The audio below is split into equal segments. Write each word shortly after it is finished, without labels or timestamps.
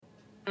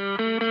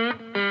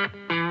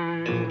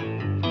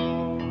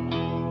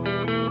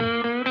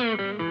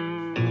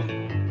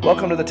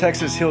Welcome to the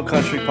Texas Hill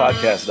Country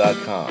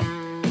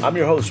Podcast.com. I'm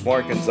your host,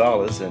 Mark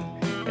Gonzalez,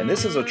 and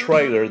this is a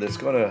trailer that's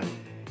going to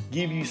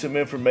give you some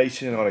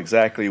information on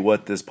exactly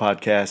what this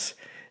podcast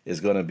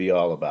is going to be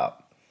all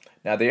about.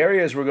 Now, the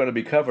areas we're going to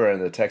be covering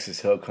in the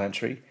Texas Hill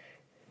Country,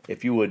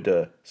 if you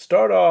would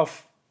start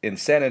off in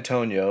San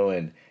Antonio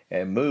and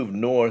move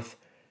north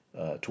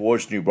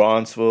towards New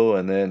Braunfels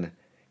and then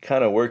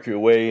kind of work your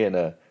way in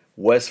a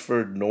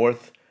westward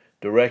north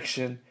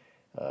direction,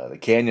 the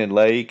Canyon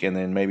Lake, and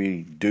then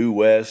maybe due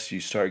west, you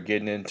start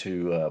getting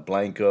into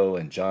Blanco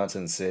and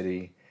Johnson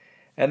City,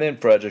 and then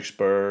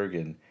Fredericksburg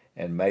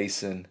and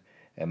Mason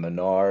and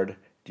Menard.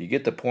 Do you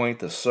get the point,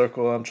 the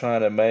circle I'm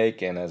trying to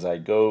make? And as I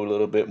go a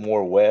little bit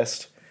more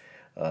west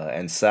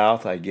and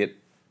south, I get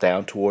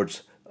down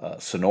towards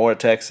Sonora,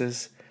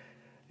 Texas,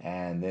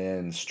 and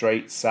then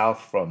straight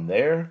south from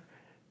there,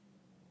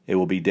 it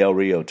will be Del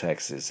Rio,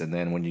 Texas. And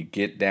then when you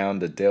get down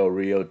to Del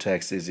Rio,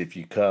 Texas, if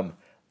you come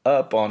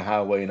up on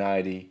Highway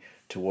 90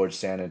 towards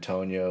San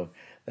Antonio,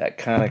 that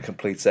kind of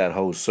completes that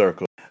whole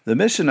circle. The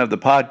mission of the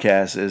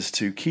podcast is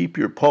to keep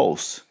your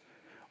pulse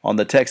on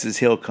the Texas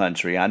Hill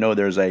Country. I know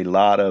there's a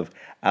lot of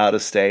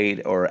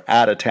out-of-state or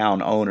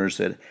out-of-town owners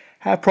that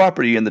have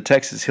property in the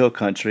Texas Hill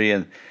Country,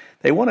 and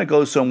they want to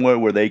go somewhere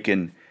where they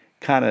can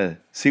kind of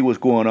see what's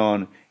going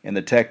on in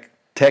the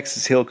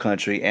Texas Hill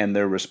Country and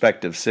their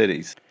respective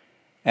cities.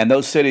 And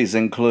those cities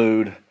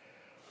include,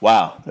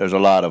 wow, there's a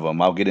lot of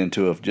them. I'll get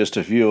into just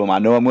a few of them. I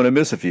know I'm going to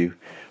miss a few,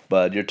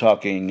 but you're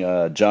talking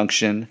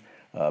Junction,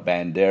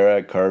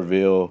 Bandera,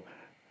 Kerrville,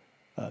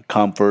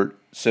 Comfort,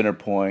 Center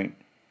Point,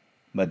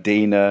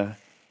 Medina,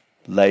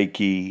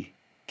 Leakey,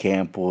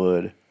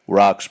 Campwood,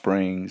 Rock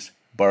Springs,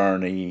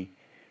 Bernie,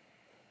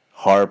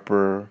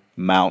 Harper,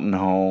 Mountain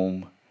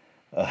Home.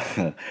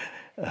 Did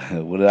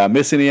I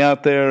miss any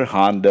out there?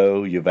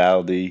 Hondo,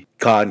 Uvalde,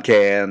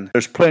 Concan.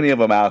 There's plenty of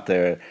them out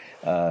there,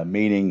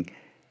 meaning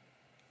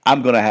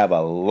I'm going to have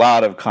a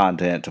lot of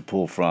content to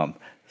pull from.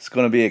 It's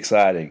going to be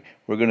exciting.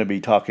 We're going to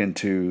be talking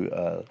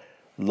to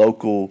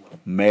local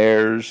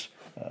mayors,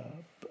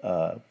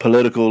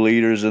 political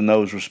leaders in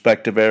those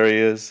respective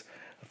areas,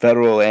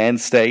 federal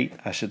and state,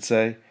 I should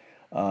say,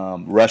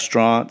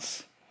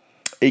 restaurants,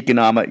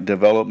 economic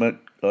development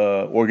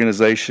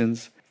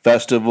organizations,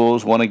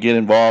 festivals, want to get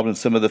involved in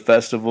some of the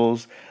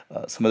festivals,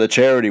 some of the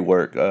charity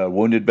work,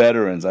 wounded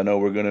veterans. I know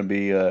we're going to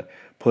be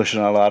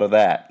pushing a lot of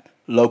that.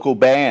 Local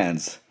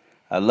bands.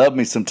 I love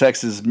me some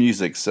Texas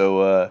music,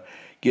 so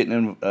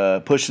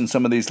pushing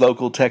some of these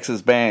local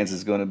Texas bands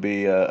is going to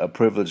be a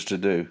privilege to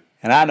do.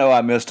 And I know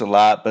I missed a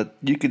lot, but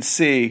you can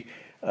see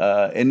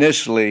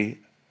initially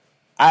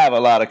I have a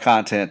lot of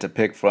content to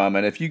pick from.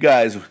 And if you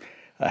guys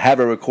have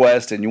a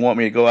request and you want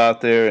me to go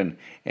out there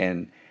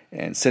and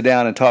sit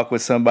down and talk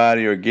with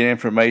somebody or get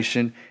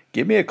information,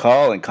 give me a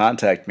call and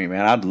contact me,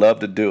 man. I'd love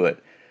to do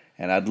it.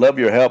 And I'd love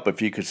your help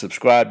if you could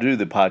subscribe to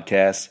the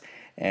podcast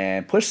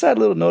and push that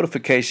little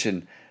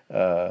notification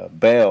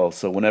bell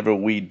so whenever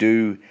we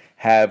do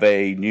have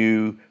a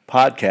new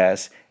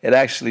podcast, it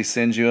actually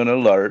sends you an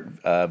alert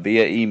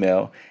via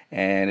email,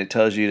 and it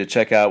tells you to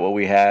check out what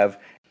we have.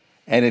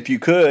 And if you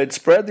could,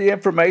 spread the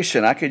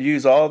information. I could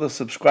use all the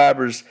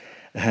subscribers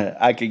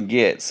I can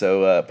get.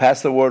 So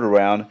pass the word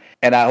around,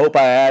 and I hope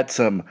I add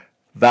some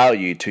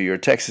value to your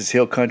Texas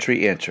Hill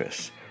Country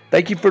interests.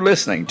 Thank you for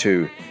listening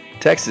to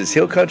Texas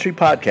Hill Country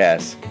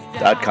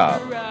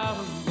Podcast.com.